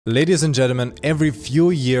Ladies and gentlemen, every few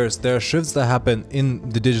years there are shifts that happen in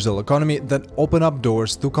the digital economy that open up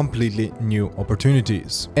doors to completely new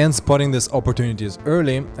opportunities. And spotting these opportunities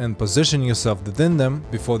early and positioning yourself within them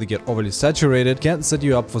before they get overly saturated can set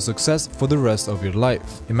you up for success for the rest of your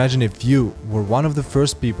life. Imagine if you were one of the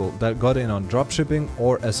first people that got in on dropshipping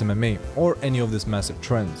or SMMA or any of these massive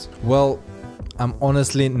trends. Well, I'm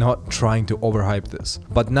honestly not trying to overhype this,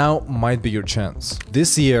 but now might be your chance.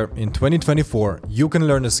 This year, in 2024, you can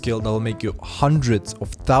learn a skill that will make you hundreds of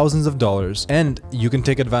thousands of dollars, and you can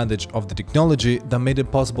take advantage of the technology that made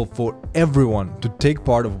it possible for everyone to take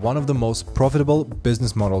part of one of the most profitable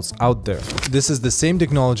business models out there. This is the same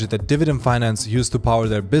technology that Dividend Finance used to power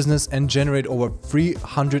their business and generate over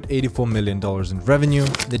 $384 million in revenue,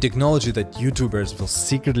 the technology that YouTubers will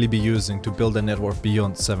secretly be using to build a net worth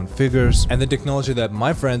beyond 7 figures, and the technology that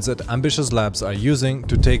my friends at Ambitious Labs are using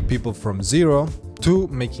to take people from zero to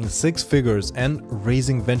making 6 figures and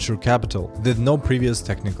raising venture capital with no previous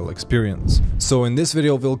technical experience. So in this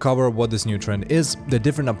video we'll cover what this new trend is, the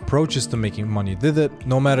different approaches to making money with it,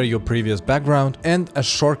 no matter your previous background, and a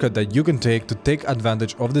shortcut that you can take to take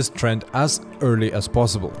advantage of this trend as early as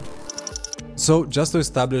possible. So just to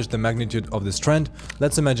establish the magnitude of this trend,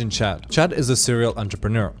 let's imagine Chad. Chad is a serial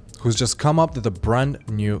entrepreneur who's just come up with a brand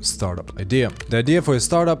new startup idea. The idea for his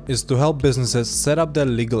startup is to help businesses set up their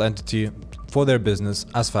legal entity for their business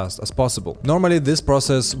as fast as possible. Normally this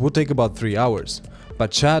process would take about 3 hours,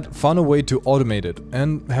 but Chad found a way to automate it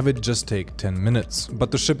and have it just take 10 minutes.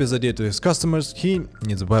 But to ship his idea to his customers, he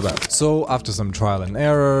needs a web app. So after some trial and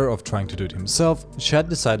error of trying to do it himself, Chad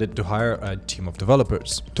decided to hire a team of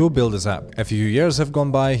developers to build his app. A few years have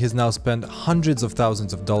gone by, he's now spent hundreds of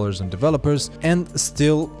thousands of dollars on developers and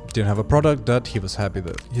still didn't have a product that he was happy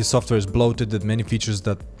with. His software is bloated with many features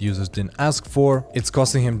that users didn't ask for. It's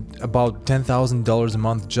costing him about $10,000 a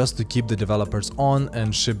month just to keep the developers on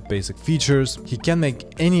and ship basic features. He can't make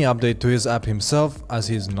any update to his app himself as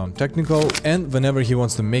he's non-technical, and whenever he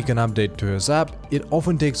wants to make an update to his app, it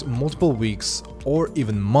often takes multiple weeks or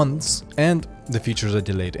even months, and the features are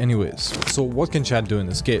delayed anyways. So what can Chad do in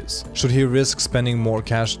this case? Should he risk spending more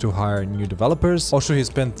cash to hire new developers, or should he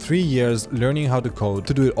spend 3 years learning how to code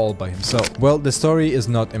to do it all by himself? Well, the story is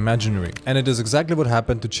not imaginary, and it is exactly what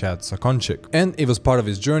happened to Chad Sakonchik. And it was part of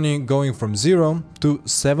his journey going from 0 to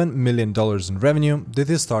 $7 million in revenue with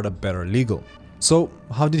his startup Better Legal. So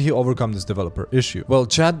how did he overcome this developer issue? Well,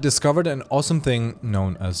 Chad discovered an awesome thing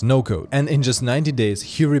known as no-code, and in just 90 days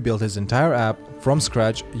he rebuilt his entire app from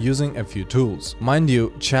scratch using a few tools. Mind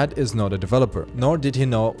you, Chad is not a developer, nor did he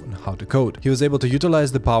know how to code. He was able to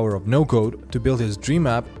utilize the power of no-code to build his dream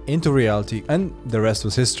app into reality, and the rest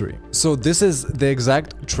was history. So this is the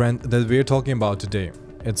exact trend that we're talking about today.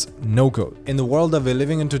 It's no-code. In the world that we're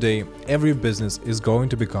living in today, every business is going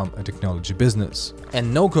to become a technology business.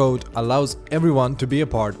 And no-code allows everyone to be a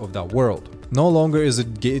part of that world. No longer is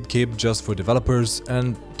it gatekept just for developers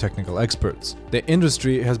and technical experts. The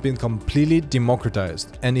industry has been completely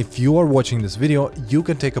democratized, and if you are watching this video, you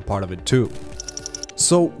can take a part of it too.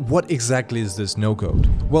 So what exactly is this no-code?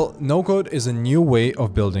 Well, no-code is a new way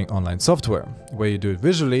of building online software, where you do it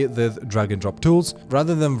visually with drag and drop tools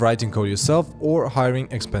rather than writing code yourself or hiring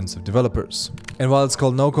expensive developers. And while it's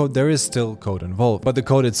called no-code, there is still code involved, but the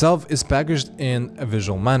code itself is packaged in a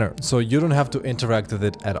visual manner, so you don't have to interact with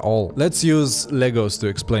it at all. Let's use Legos to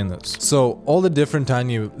explain this. So all the different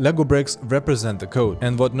tiny Lego bricks represent the code,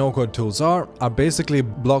 and what no-code tools are basically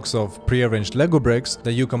blocks of pre-arranged Lego bricks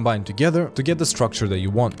that you combine together to get the structure that you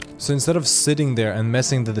want. So instead of sitting there and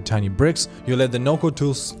messing with the tiny bricks, you let the no-code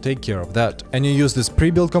tools take care of that, and you use these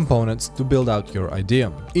pre-built components to build out your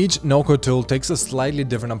idea. Each no-code tool takes a slightly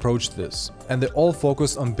different approach to this, and they all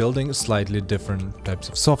focus on building slightly different types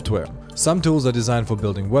of software. Some tools are designed for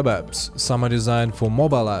building web apps, some are designed for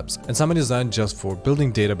mobile apps, and some are designed just for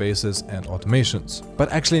building databases and automations.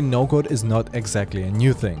 But actually no-code is not exactly a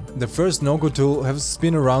new thing. The first no-code tool has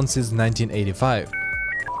been around since 1985.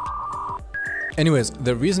 Anyways,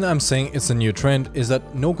 the reason I'm saying it's a new trend is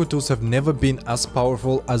that no-code tools have never been as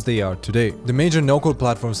powerful as they are today. The major no-code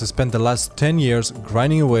platforms have spent the last 10 years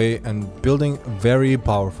grinding away and building very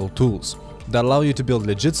powerful tools that allow you to build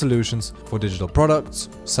legit solutions for digital products,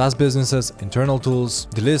 SaaS businesses, internal tools,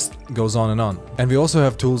 the list goes on and on. And we also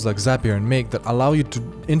have tools like Zapier and Make that allow you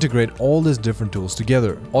to integrate all these different tools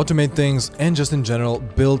together, automate things, and just in general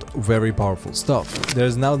build very powerful stuff.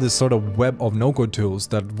 There's now this sort of web of no-code tools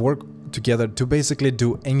that work together to basically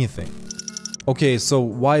do anything. Okay, so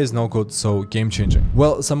why is no-code so game-changing?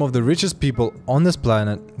 Well, some of the richest people on this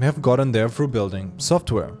planet have gotten there through building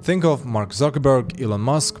software. Think of Mark Zuckerberg, Elon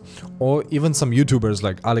Musk, or even some YouTubers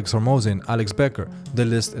like Alex Hormozi and Alex Becker. The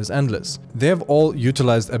list is endless. They have all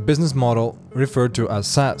utilized a business model referred to as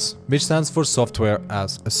SaaS, which stands for Software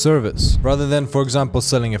as a Service. Rather than, for example,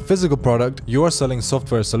 selling a physical product, you are selling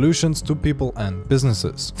software solutions to people and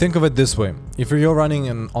businesses. Think of it this way. If you're running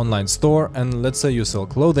an online store and let's say you sell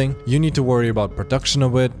clothing, you need to worry about production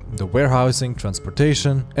of it, the warehousing,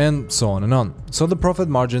 transportation, and so on and on. So the profit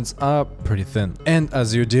margins are pretty thin. And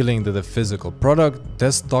as you're dealing with a physical product,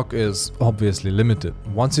 their stock is obviously limited.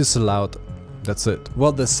 Once you sell out, that's it.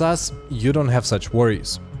 Well, the SaaS, you don't have such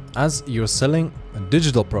worries, as you're selling a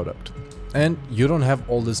digital product. And you don't have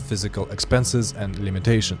all these physical expenses and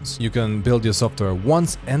limitations. You can build your software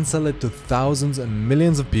once and sell it to thousands and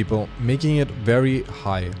millions of people, making it very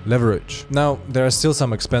high leverage. Now, there are still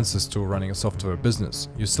some expenses to running a software business.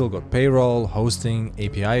 You still got payroll, hosting,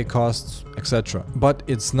 API costs, etc. But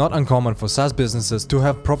it's not uncommon for SaaS businesses to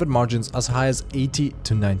have profit margins as high as 80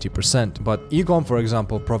 to 90%. But e-com, for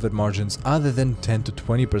example, profit margins are than 10 to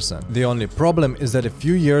 20%. The only problem is that a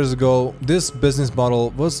few years ago, this business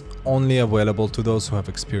model was only available to those who have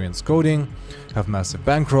experience coding, have massive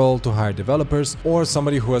bankroll to hire developers, or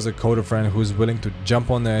somebody who has a coder friend who is willing to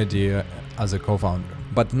jump on the idea as a co-founder.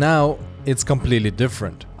 But now it's completely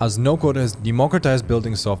different, as no-code has democratized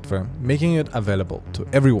building software, making it available to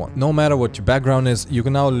everyone. No matter what your background is, you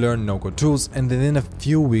can now learn no-code tools and within a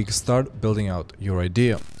few weeks start building out your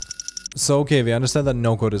idea. So okay, we understand that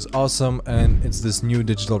no-code is awesome and it's this new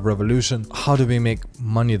digital revolution. How do we make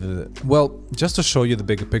money with it? Well, just to show you the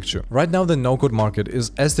bigger picture. Right now the no-code market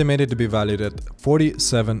is estimated to be valued at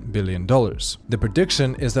 $47 billion. The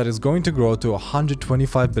prediction is that it's going to grow to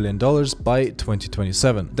 $125 billion by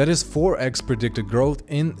 2027. That is 4x predicted growth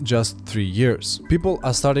in just 3 years. People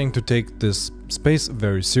are starting to take this space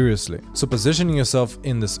very seriously. So positioning yourself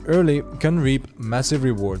in this early can reap massive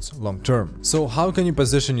rewards long term. So how can you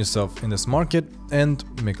position yourself in this market and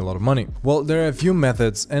make a lot of money? Well, there are a few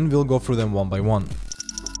methods and we'll go through them one by one.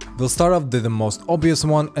 We'll start off with the most obvious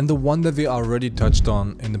one and the one that we already touched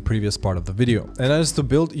on in the previous part of the video, and that is to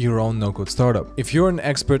build your own no-code startup. If you're an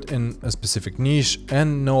expert in a specific niche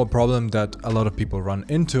and know a problem that a lot of people run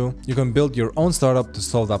into, you can build your own startup to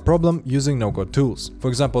solve that problem using no-code tools. For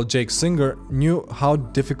example, Jake Singer knew how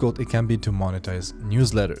difficult it can be to monetize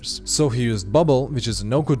newsletters. So he used Bubble, which is a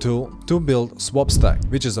no-code tool, to build Swapstack,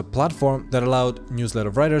 which is a platform that allowed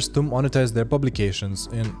newsletter writers to monetize their publications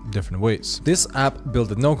in different ways. This app built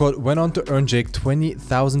with no-code went on to earn Jake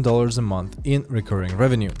 $20,000 a month in recurring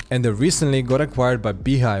revenue, and they recently got acquired by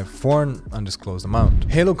Beehive for an undisclosed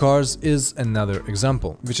amount. Halo Cars is another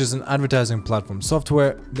example, which is an advertising platform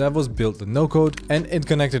software that was built with no-code, and it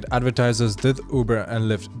connected advertisers with Uber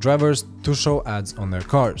and Lyft drivers to show ads on their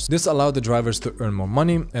cars. This allowed the drivers to earn more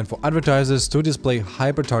money and for advertisers to display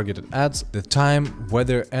hyper-targeted ads with time,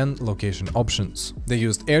 weather, and location options. They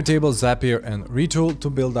used Airtable, Zapier, and Retool to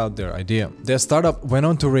build out their idea. Their startup went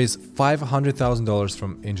on to raise $500,000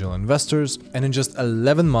 from angel investors, and in just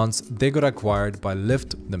 11 months they got acquired by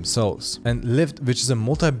Lyft themselves. And Lyft, which is a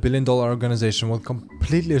multi-billion-dollar organization, was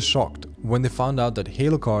completely shocked when they found out that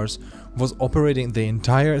Halo Cars was operating the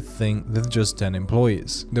entire thing with just 10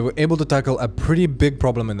 employees. They were able to tackle a pretty big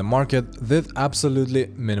problem in the market with absolutely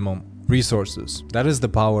minimum resources. That is the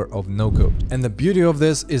power of no-code. And the beauty of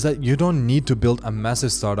this is that you don't need to build a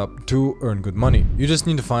massive startup to earn good money. You just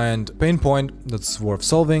need to find a pain point that's worth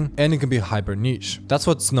solving, and it can be hyper niche. That's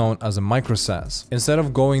what's known as a micro SaaS. Instead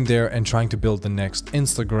of going there and trying to build the next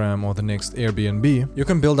Instagram or the next Airbnb, you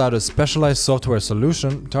can build out a specialized software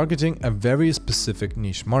solution targeting a very specific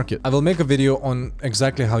niche market. I will make a video on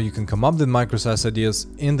exactly how you can come up with micro SaaS ideas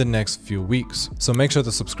in the next few weeks. So make sure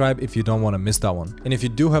to subscribe if you don't want to miss that one. And if you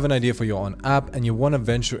do have an idea for your own app and you want to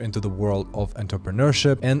venture into the world of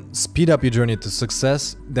entrepreneurship and speed up your journey to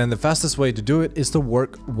success, then the fastest way to do it is to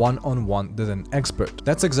work one-on-one with an expert.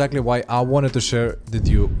 That's exactly why I wanted to share with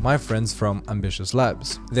you my friends from Ambitious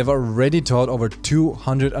Labs. They've already taught over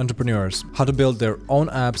 200 entrepreneurs how to build their own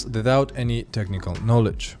apps without any technical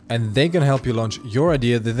knowledge. And they can help you launch your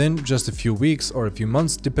idea within just a few weeks or a few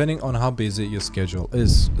months, depending on how busy your schedule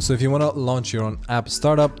is. So if you want to launch your own app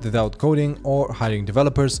startup without coding or hiring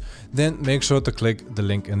developers, then make sure to click the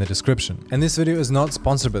link in the description. And this video is not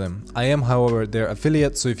sponsored by them. I am, however, their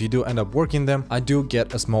affiliate, so if you do end up working them, I do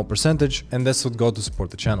get a small percentage, and this would go to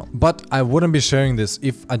support the channel. But I wouldn't be sharing this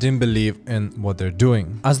if I didn't believe in what they're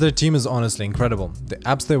doing, as their team is honestly incredible. The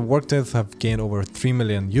apps they worked with have gained over 3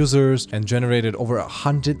 million users and generated over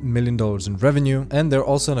 $100 million in revenue, and they're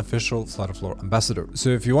also an official Flutterflow ambassador. So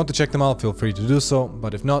if you want to check them out, feel free to do so,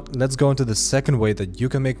 but if not, let's go into the second way that you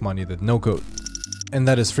can make money with no code. And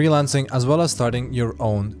that is freelancing, as well as starting your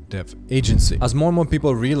own dev agency. As more and more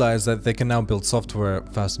people realize that they can now build software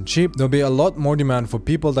fast and cheap, there'll be a lot more demand for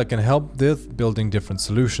people that can help with building different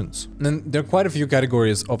solutions. And there are quite a few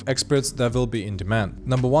categories of experts that will be in demand.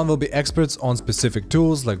 Number one will be experts on specific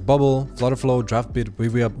tools like Bubble, Flutterflow, Draftbit,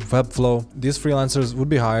 Webflow. These freelancers would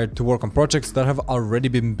be hired to work on projects that have already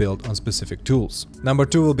been built on specific tools. Number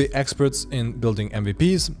two will be experts in building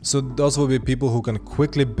MVPs. So those will be people who can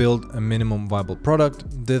quickly build a minimum viable product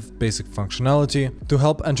with basic functionality to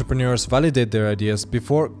help entrepreneurs validate their ideas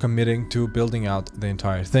before committing to building out the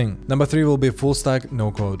entire thing. Number three will be full stack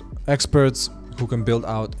no-code experts who can build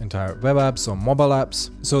out entire web apps or mobile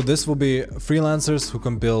apps. So this will be freelancers who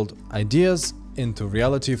can build ideas into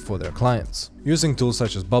reality for their clients, using tools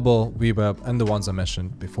such as Bubble, WeWeb, and the ones I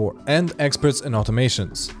mentioned before. And experts in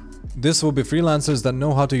automations. This will be freelancers that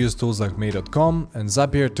know how to use tools like May.com and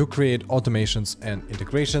Zapier to create automations and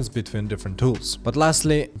integrations between different tools. But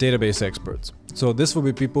lastly, database experts. So this will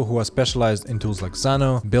be people who are specialized in tools like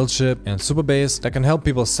Xano, Buildship, and Supabase that can help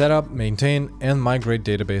people set up, maintain, and migrate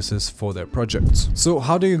databases for their projects. So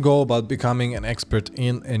how do you go about becoming an expert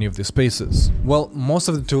in any of these spaces? Well, most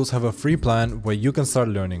of the tools have a free plan where you can start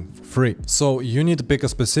learning for free. So you need to pick a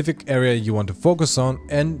specific area you want to focus on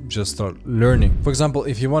and just start learning. For example,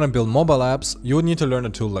 if you want to build mobile apps, you would need to learn a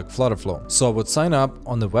tool like Flutterflow. So I would sign up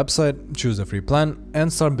on the website, choose a free plan,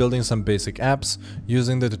 and start building some basic apps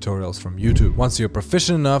using the tutorials from YouTube. Once you're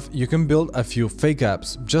proficient enough, you can build a few fake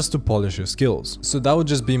apps just to polish your skills. So that would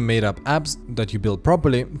just be made up apps that you build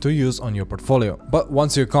properly to use on your portfolio. But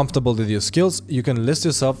once you're comfortable with your skills, you can list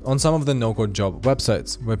yourself on some of the no-code job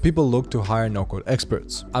websites where people look to hire no-code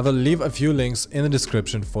experts. I will leave a few links in the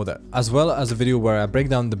description for that, as well as a video where I break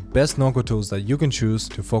down the best no-code tools that you can choose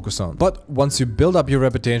to focus on. But once you build up your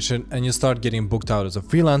reputation and you start getting booked out as a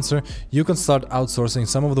freelancer, you can start outsourcing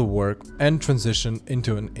some of the work and transition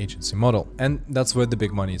into an agency model. And that's where the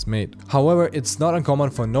big money is made. However, it's not uncommon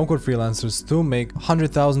for no-code freelancers to make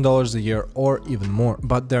 $100,000 a year or even more.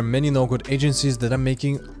 But there are many no-code agencies that are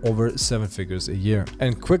making over 7 figures a year.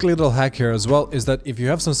 And quick little hack here as well is that if you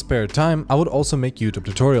have some spare time, I would also make YouTube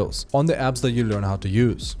tutorials on the apps that you learn how to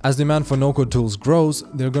use. As demand for no-code tools grows,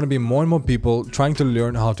 there are going to be more and more people trying to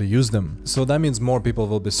learn how to use them. So that means more people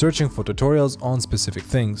will be searching for tutorials on specific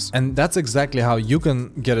things. And that's exactly how you can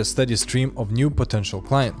get a steady stream of new potential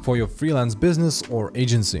clients for your freelance business or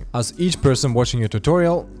agency, as each person watching your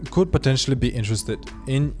tutorial could potentially be interested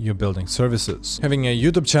in your building services. Having a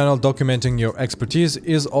YouTube channel documenting your expertise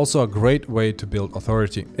is also a great way to build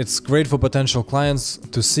authority. It's great for potential clients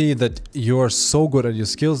to see that you're so good at your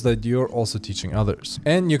skills that you're also teaching others.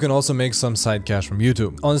 And you can also make some side cash from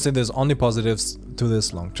YouTube. Honestly, there's only positives to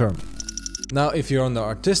this long term. Now, if you're on the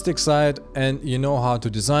artistic side and you know how to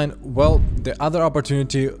design, well, the other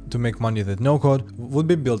opportunity to make money with no code would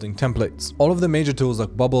be building templates. All of the major tools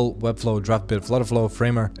like Bubble, Webflow, Draftbit, Flutterflow,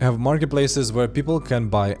 Framer have marketplaces where people can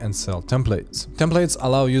buy and sell templates. Templates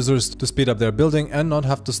allow users to speed up their building and not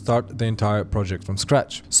have to start the entire project from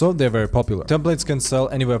scratch. So they're very popular. Templates can sell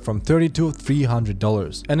anywhere from $30 to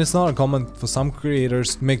 $300. And it's not uncommon for some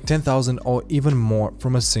creators to make $10,000 or even more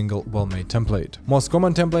from a single well-made template. Most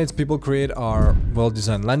common templates people create are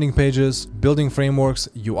well-designed landing pages, building frameworks,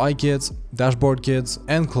 UI kits, dashboard kits,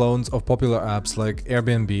 and clones of popular apps like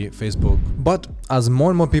Airbnb, Facebook. But as more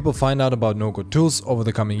and more people find out about no-code tools over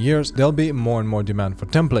the coming years, there'll be more and more demand for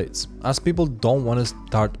templates, as people don't want to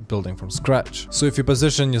start building from scratch. So if you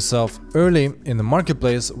position yourself early in the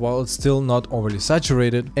marketplace while it's still not overly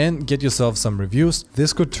saturated and get yourself some reviews,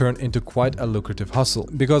 this could turn into quite a lucrative hustle.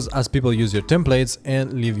 Because as people use your templates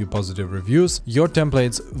and leave you positive reviews, your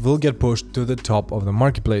templates will get pushed to the top of the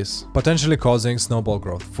marketplace, potentially causing snowball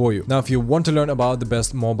growth for you. Now, if you want to learn about the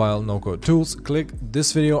best mobile no-code tools, click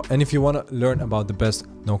this video, and if you want to learn about the best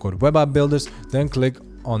no-code web app builders, then click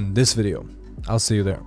on this video. I'll see you there.